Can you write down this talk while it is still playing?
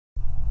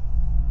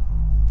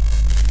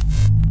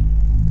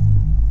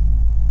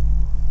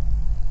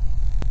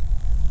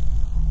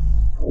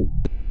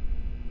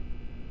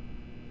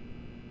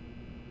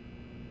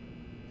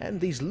And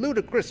these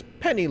ludicrous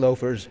penny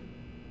loafers.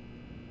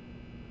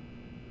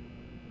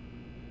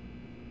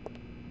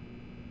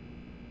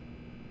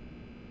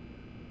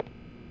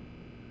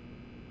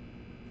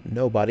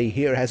 Nobody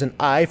here has an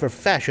eye for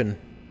fashion.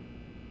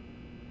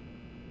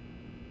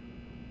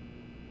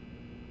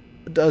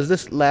 Does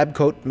this lab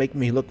coat make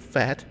me look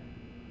fat?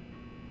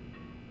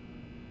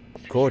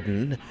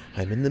 Gordon,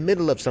 I'm in the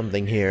middle of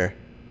something here.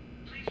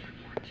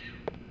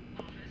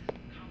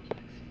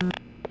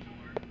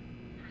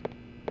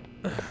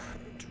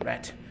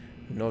 Drat.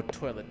 No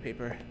toilet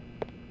paper.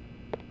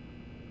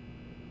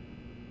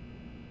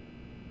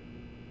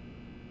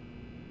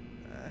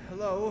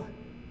 Hello?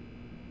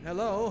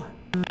 Hello?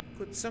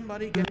 Could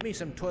somebody get me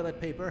some toilet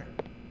paper?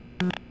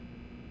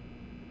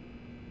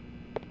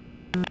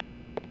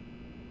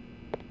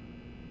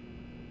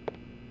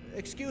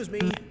 Excuse me.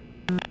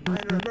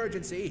 Minor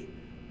emergency.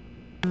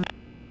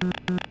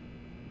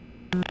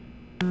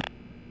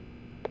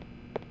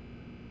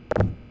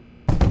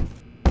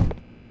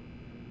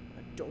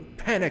 Don't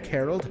panic,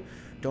 Harold.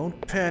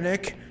 Don't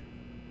panic.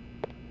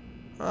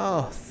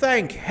 Oh,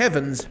 thank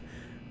heavens.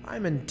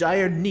 I'm in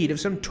dire need of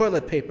some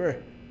toilet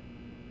paper.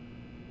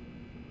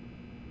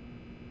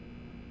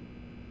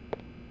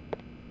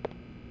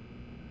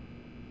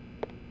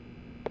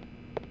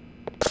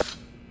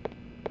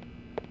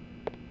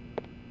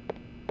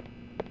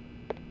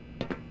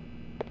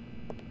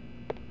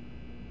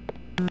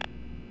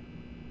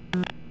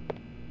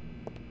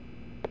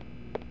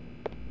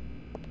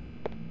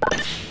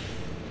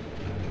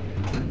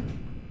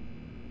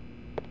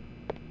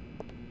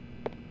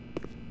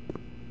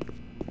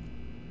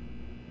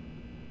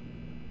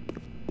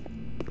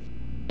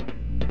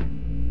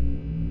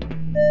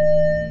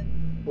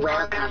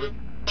 Welcome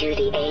to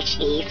the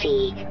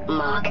HEV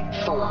Mark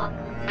IV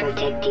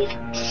protective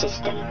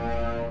system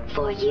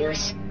for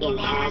use in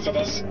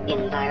hazardous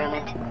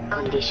environment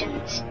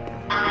conditions.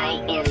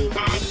 High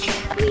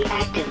impact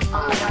reactive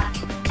armor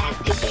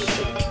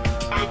activated.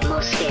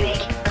 Atmospheric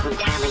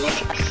contaminant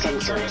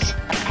sensors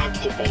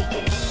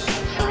activated.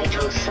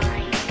 Vital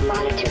sign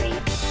monitoring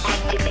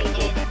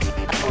activated.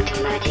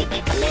 Automatic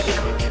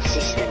medical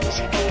systems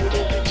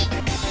engaged.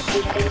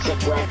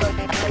 Defensive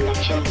weapon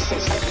collection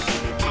system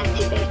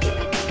activated.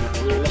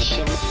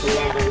 Munition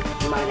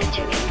level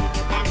monitoring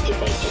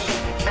activated.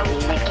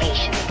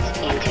 Communications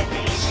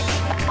interface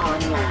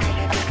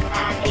online.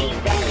 Have a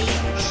very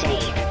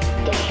safe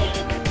day.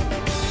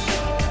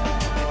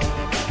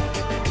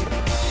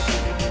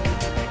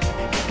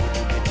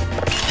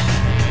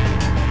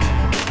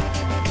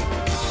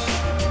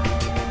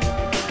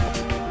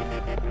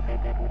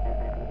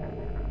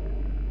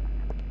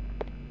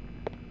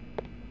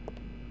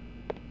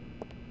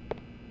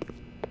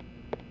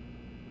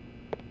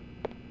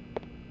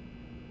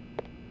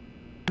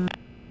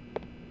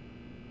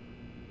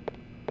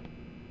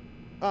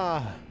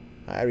 Ah,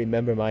 I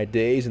remember my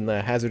days in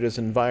the hazardous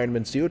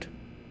environment suit.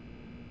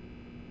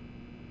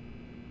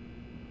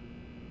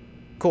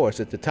 Of course,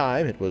 at the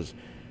time, it was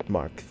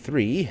Mark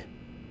III.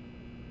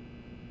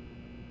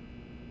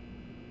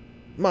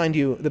 Mind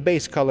you, the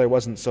base color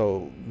wasn't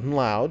so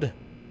loud.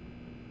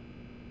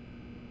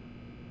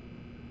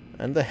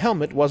 And the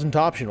helmet wasn't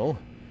optional,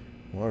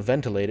 or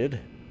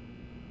ventilated.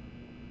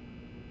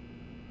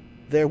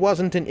 There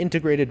wasn't an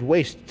integrated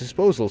waste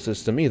disposal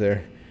system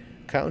either.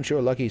 Count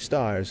your lucky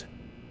stars.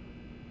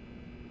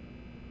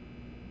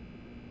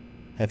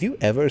 Have you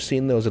ever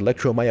seen those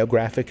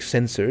electromyographic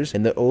sensors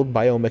in the old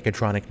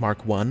biomechatronic Mark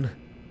I?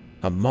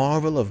 A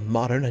marvel of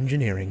modern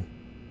engineering.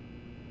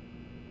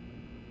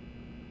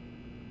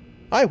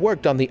 I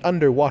worked on the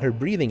underwater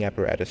breathing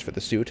apparatus for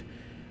the suit,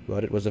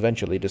 but it was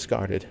eventually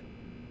discarded.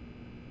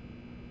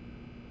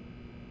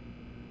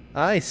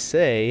 I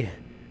say,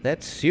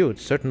 that suit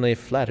certainly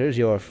flatters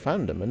your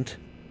fundament.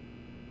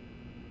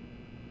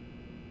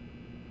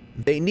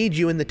 They need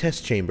you in the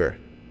test chamber.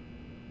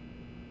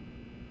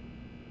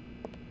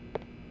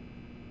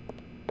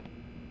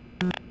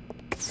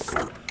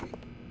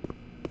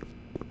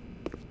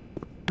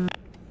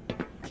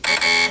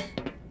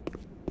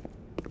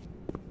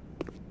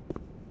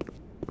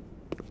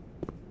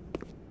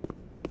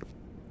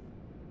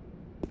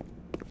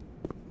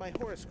 My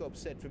horoscope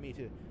said for me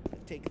to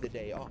take the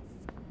day off.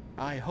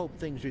 I hope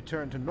things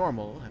return to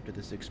normal after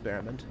this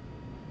experiment.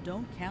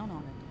 Don't count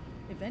on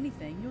it. If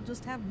anything, you'll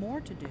just have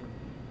more to do.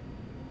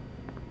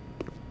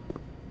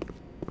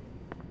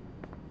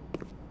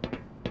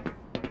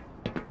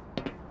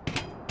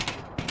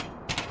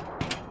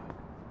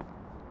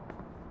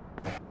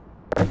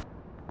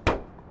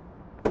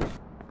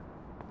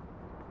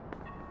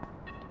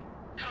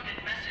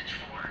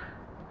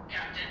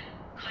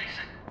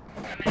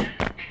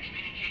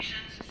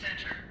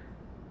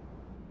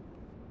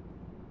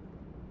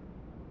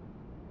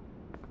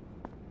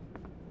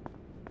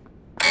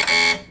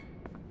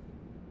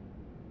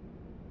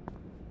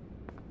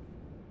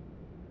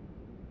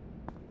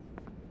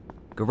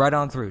 Go right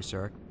on through,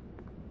 sir.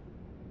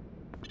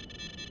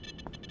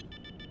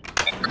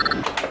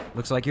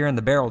 Looks like you're in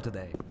the barrel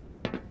today.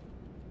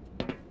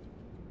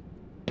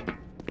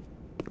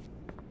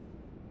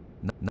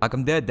 Knock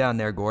 'em dead down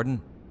there,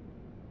 Gordon.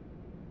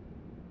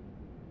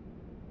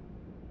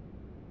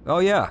 Oh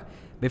yeah,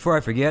 before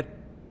I forget,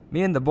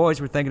 me and the boys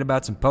were thinking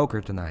about some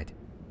poker tonight.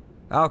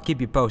 I'll keep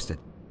you posted.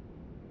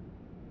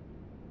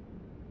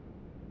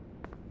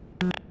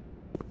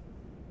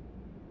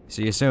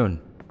 See you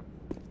soon.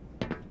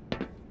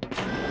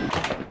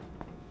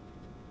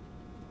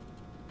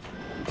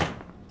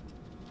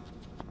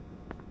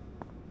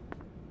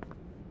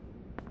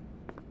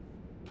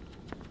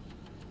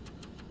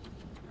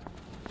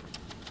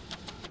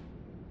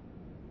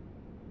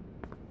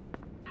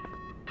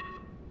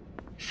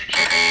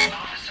 Security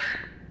officer,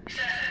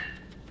 Seven,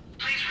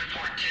 please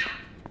report to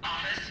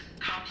office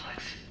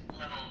complex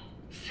level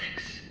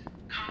 6,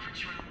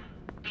 conference room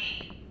B.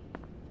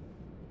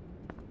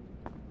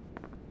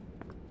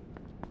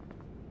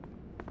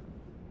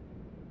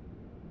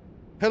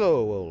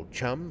 Hello, old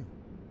chum.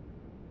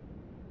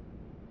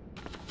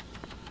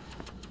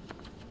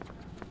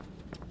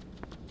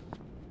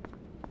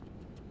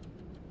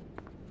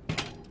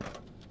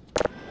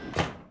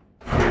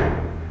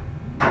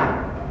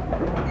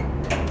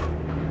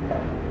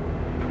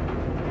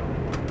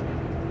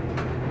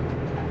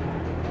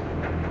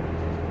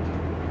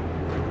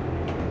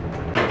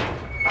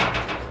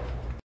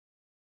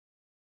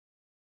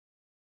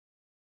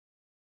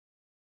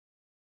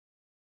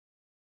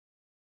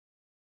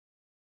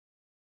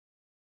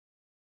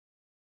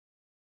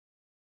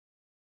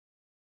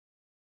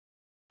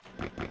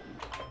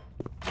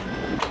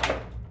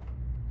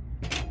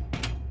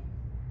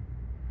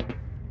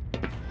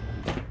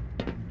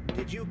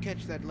 Did you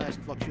catch that last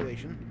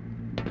fluctuation?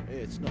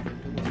 It's nothing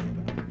to worry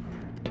about.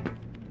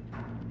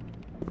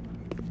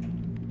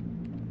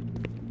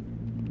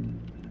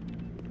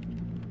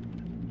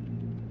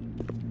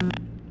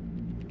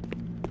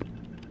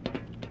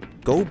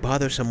 Go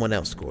bother someone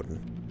else, Gordon.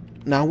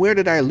 Now, where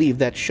did I leave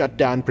that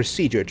shutdown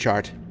procedure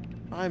chart?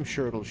 I'm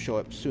sure it'll show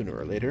up sooner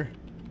or later.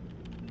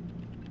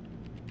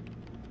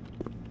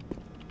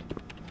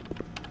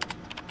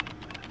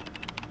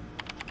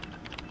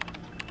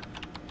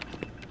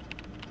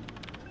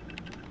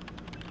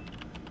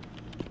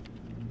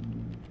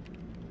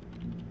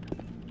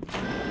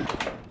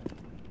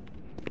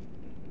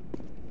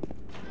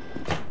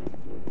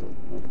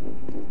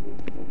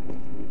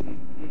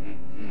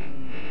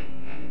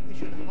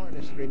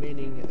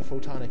 Remaining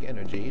photonic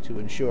energy to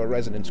ensure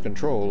resonance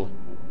control.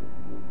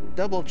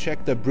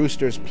 Double-check the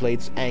Brewster's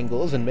plate's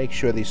angles and make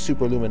sure the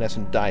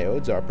superluminescent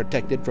diodes are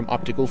protected from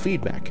optical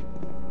feedback.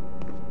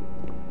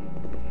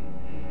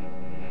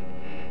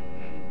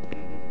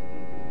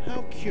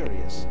 How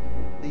curious.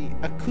 The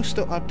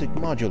acousto-optic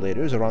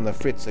modulators are on the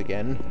fritz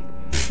again.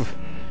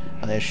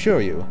 I assure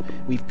you,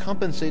 we've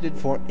compensated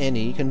for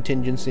any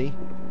contingency.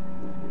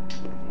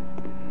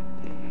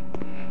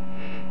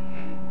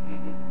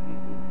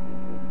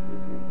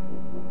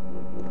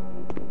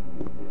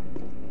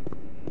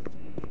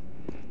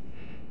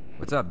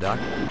 What's up, Doc?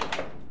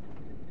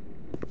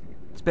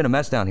 It's been a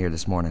mess down here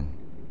this morning.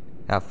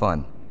 Have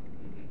fun.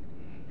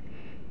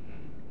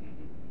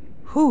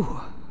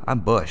 Whew, I'm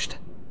bushed.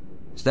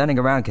 Standing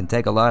around can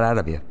take a lot out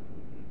of you.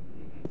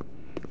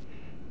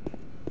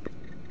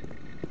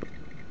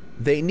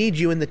 They need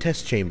you in the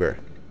test chamber.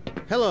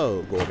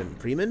 Hello, Gordon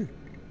Freeman.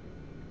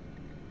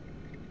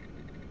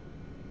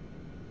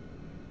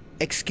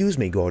 Excuse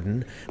me,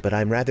 Gordon, but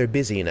I'm rather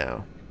busy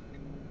now.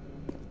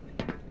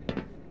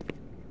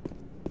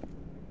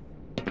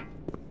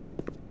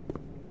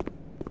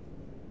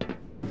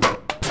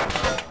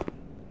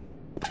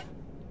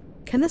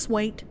 Can this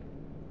wait?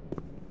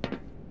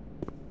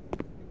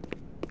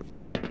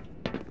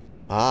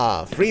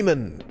 Ah,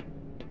 Freeman.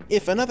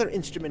 If another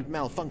instrument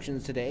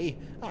malfunctions today,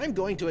 I'm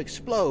going to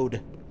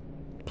explode.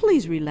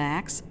 Please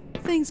relax.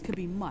 Things could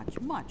be much,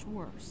 much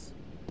worse.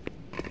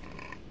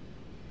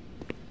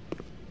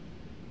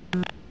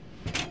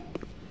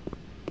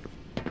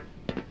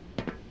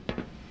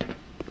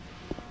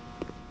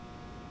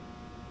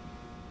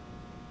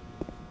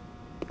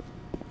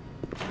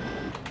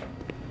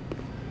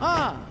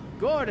 Ah,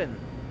 Gordon,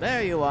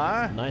 there you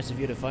are. Nice of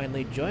you to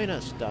finally join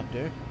us,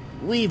 Doctor.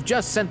 We've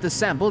just sent the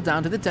sample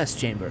down to the test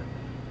chamber.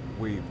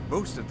 We've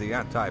boosted the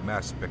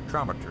anti-mass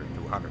spectrometer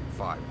to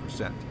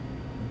 105%.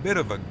 Bit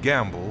of a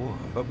gamble,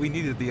 but we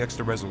needed the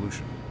extra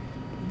resolution.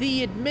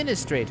 The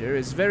administrator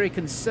is very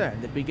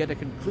concerned that we get a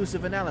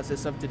conclusive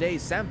analysis of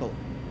today's sample.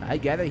 I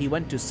gather he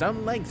went to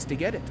some lengths to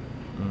get it.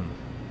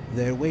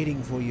 They're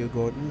waiting for you,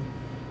 Gordon.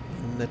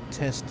 In the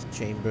test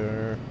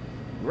chamber.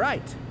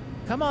 Right.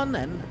 Come on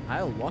then.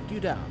 I'll walk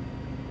you down.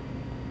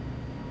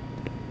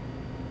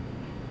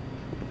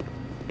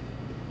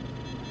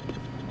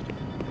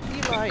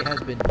 Eli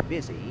has been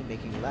busy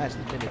making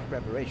last-minute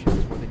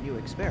preparations for the new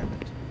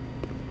experiment.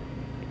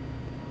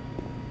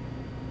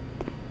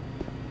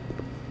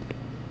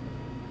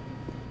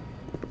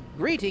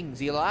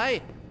 Greetings, Eli.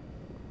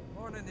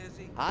 Morning,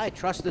 Izzy. I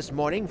trust this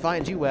morning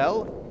finds you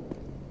well.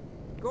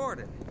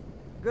 Gordon,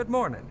 good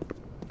morning.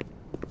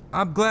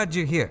 I'm glad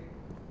you're here.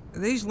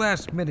 These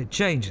last-minute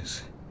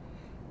changes,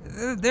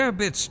 they're a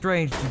bit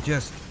strange to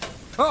just...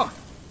 Oh!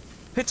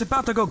 It's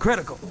about to go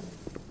critical.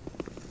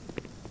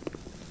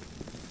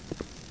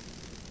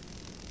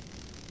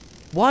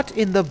 What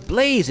in the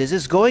blazes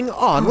is going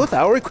on with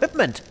our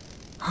equipment?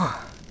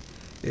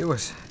 It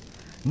was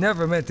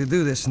never meant to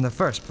do this in the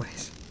first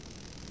place.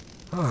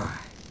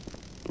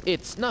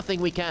 It's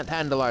nothing we can't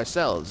handle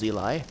ourselves,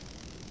 Eli.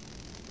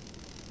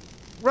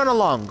 Run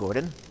along,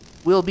 Gordon.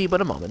 We'll be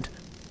but a moment.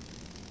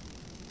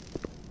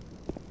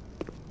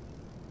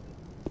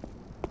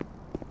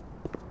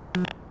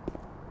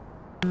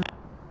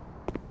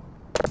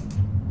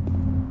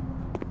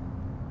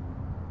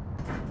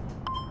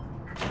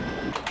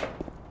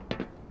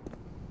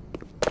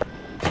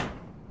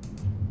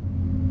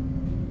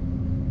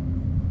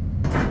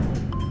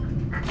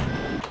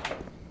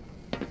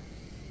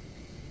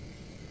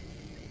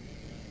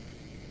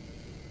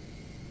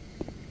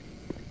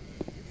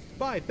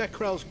 By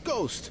Becquerel's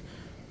ghost!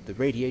 The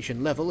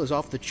radiation level is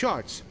off the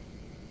charts.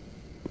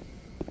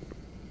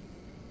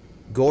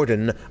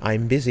 Gordon,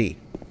 I'm busy.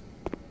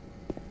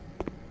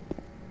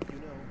 You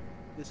know,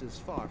 this is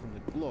far from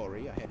the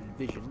glory I had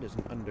envisioned as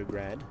an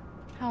undergrad.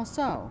 How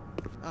so?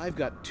 I've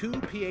got 2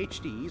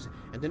 PhDs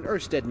and an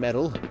Ørsted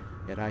medal,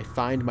 yet I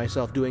find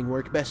myself doing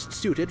work best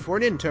suited for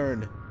an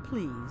intern.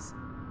 Please.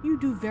 You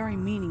do very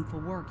meaningful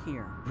work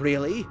here.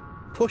 Really?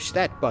 Push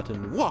that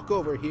button, walk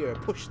over here,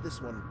 push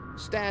this one,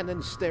 stand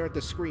and stare at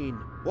the screen,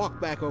 walk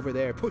back over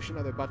there, push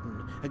another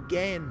button,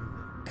 again.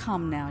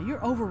 Come now, you're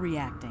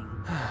overreacting.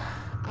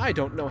 I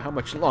don't know how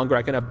much longer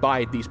I can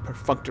abide these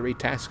perfunctory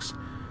tasks.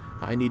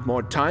 I need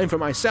more time for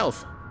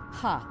myself.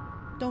 Ha!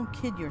 Don't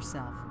kid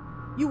yourself.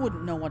 You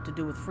wouldn't know what to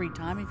do with free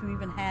time if you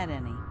even had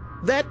any.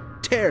 That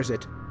tears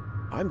it.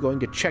 I'm going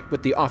to check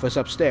with the office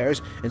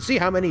upstairs and see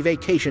how many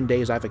vacation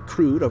days I've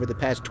accrued over the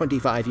past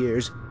 25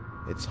 years.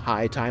 It's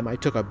high time I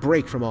took a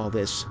break from all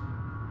this.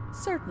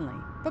 Certainly,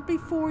 but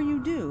before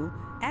you do,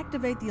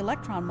 activate the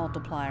electron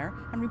multiplier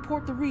and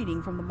report the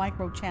reading from the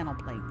micro-channel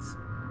plates.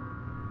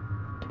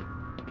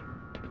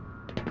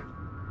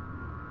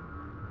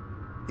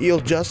 You'll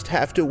just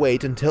have to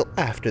wait until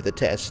after the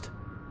test.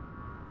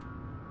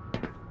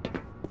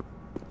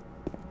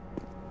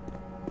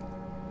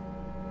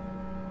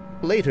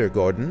 Later,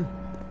 Gordon.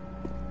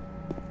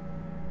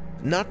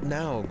 Not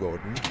now,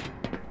 Gordon.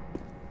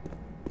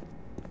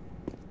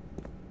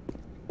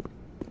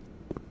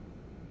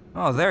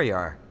 Oh, there you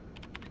are.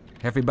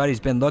 Everybody's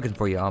been looking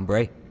for you,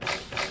 hombre.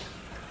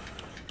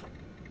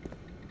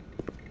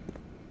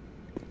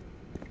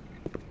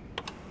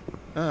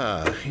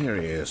 Ah, here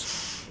he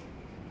is.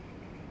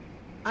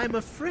 I'm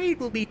afraid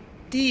we'll be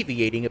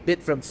deviating a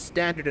bit from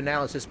standard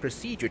analysis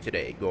procedure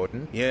today,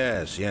 Gordon.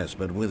 Yes,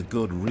 but with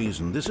good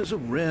reason. This is a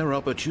rare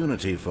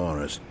opportunity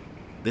for us.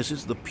 This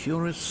is the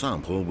purest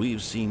sample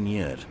we've seen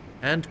yet.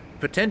 And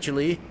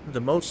potentially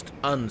the most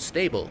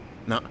unstable.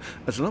 Now,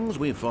 as long as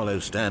we follow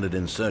standard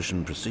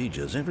insertion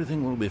procedures,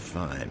 everything will be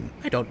fine.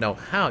 I don't know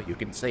how you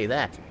can say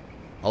that.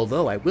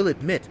 Although I will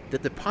admit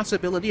that the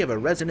possibility of a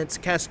resonance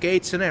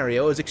cascade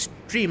scenario is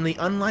extremely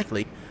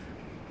unlikely.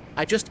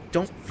 I just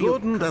don't feel...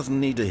 Gordon doesn't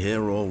need to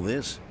hear all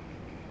this.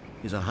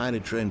 He's a highly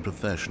trained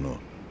professional.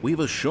 We've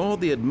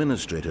assured the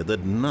administrator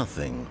that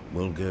nothing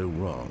will go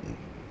wrong.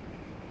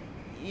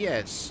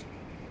 Yes,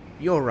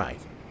 you're right.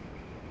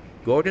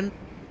 Gordon,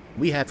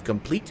 we have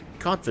complete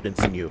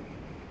confidence in you.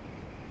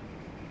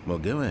 Well,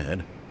 go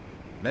ahead.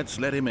 Let's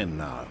let him in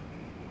now.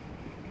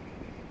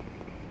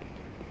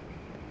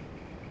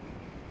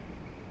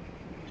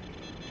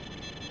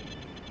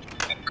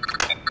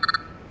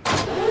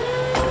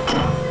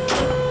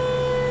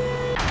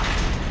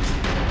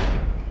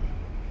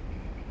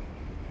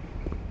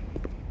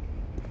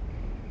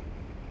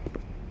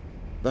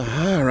 The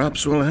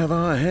higher-ups will have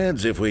our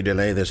heads if we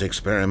delay this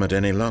experiment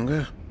any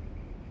longer.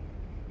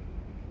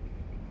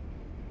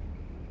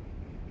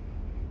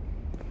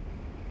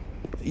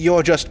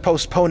 You're just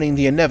postponing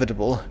the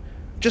inevitable.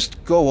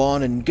 Just go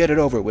on and get it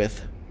over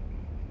with.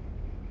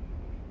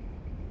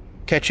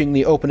 Catching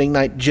the opening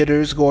night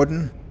jitters,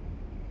 Gordon?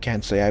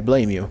 Can't say I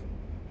blame you.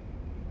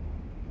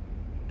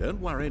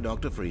 Don't worry,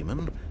 Dr.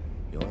 Freeman.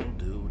 You'll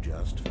do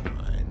just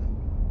fine.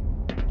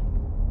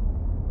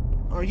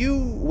 Are you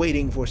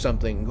waiting for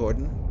something,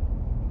 Gordon?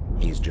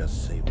 He's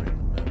just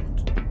savoring the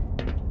moment.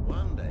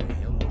 One day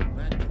he'll look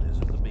back to this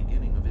as the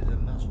beginning of his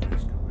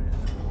illustrious career.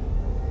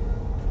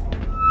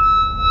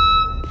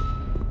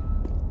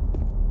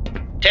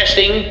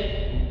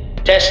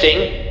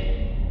 Testing.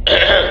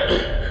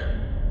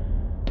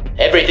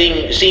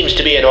 Everything seems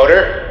to be in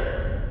order.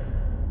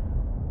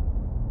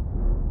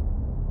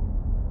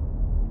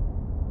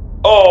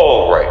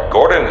 All right,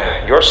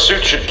 Gordon. Your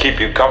suit should keep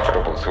you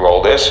comfortable through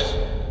all this.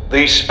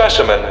 The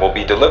specimen will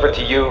be delivered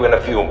to you in a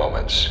few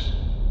moments.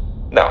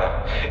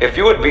 Now, if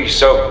you would be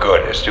so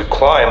good as to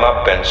climb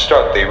up and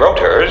start the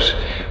rotors,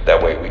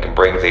 that way we can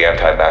bring the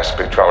anti-mass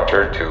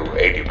spectrometer to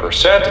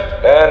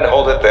 80% and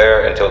hold it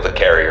there until the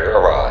carrier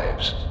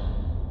arrives.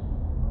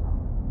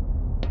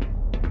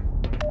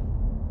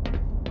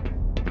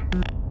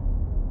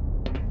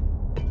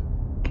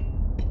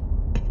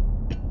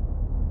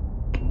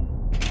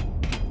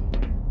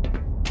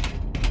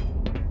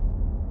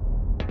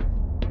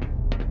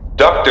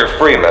 Dr.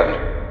 Freeman,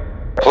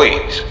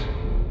 please.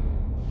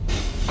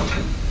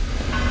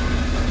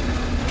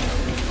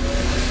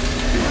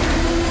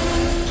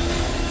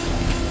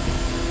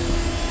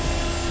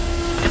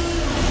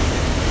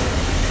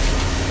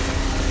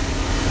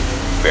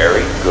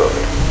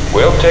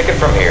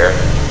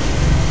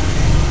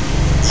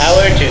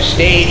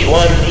 Stage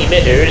 1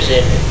 emitters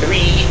in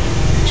 3,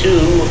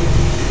 2,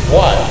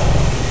 1.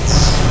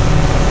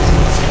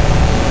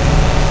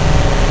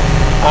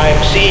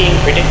 I'm seeing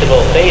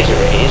predictable phase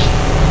arrays.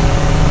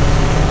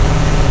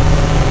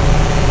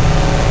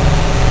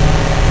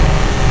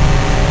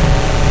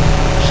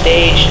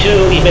 Stage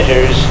 2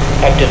 emitters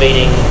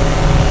activating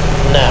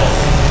now.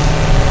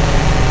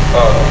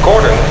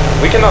 Gordon,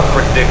 we cannot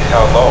predict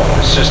how long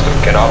the system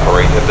can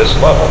operate at this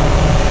level,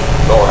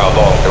 nor how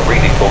long the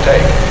reading will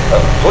take.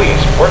 Please,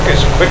 work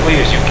as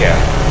quickly as you can.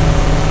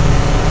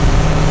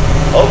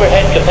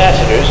 Overhead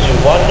capacitors to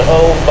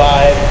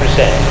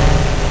 105%.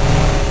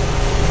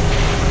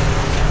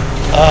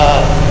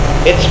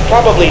 It's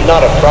probably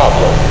not a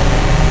problem.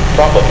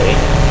 Probably.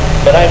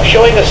 But I'm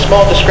showing a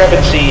small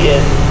discrepancy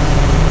in...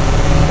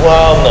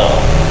 Well, no.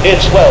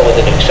 It's well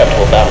within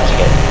acceptable bounds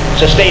again.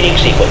 Sustaining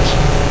sequence.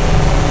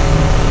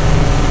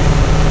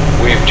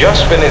 We've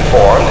just been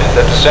informed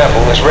that the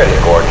sample is ready,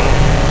 Gordon.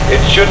 It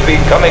should be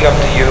coming up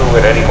to you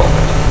at any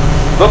moment.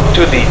 Look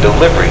to the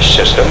delivery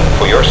system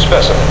for your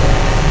specimen.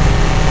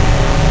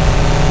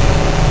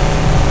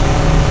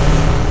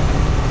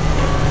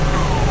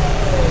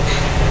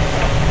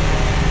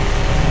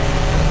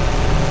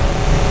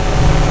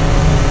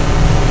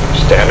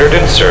 Standard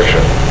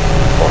insertion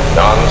or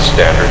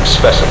non-standard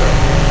specimen.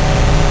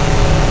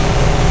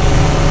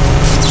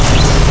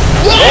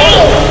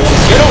 Whoa!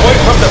 Get away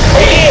from the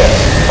plate!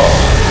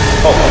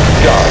 Oh my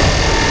God!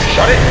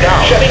 Shut it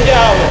down! Shutting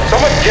down!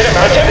 Someone get him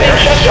out of Everything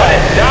there! shut Shut it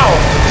down!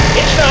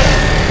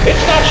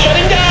 It's not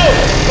shutting down!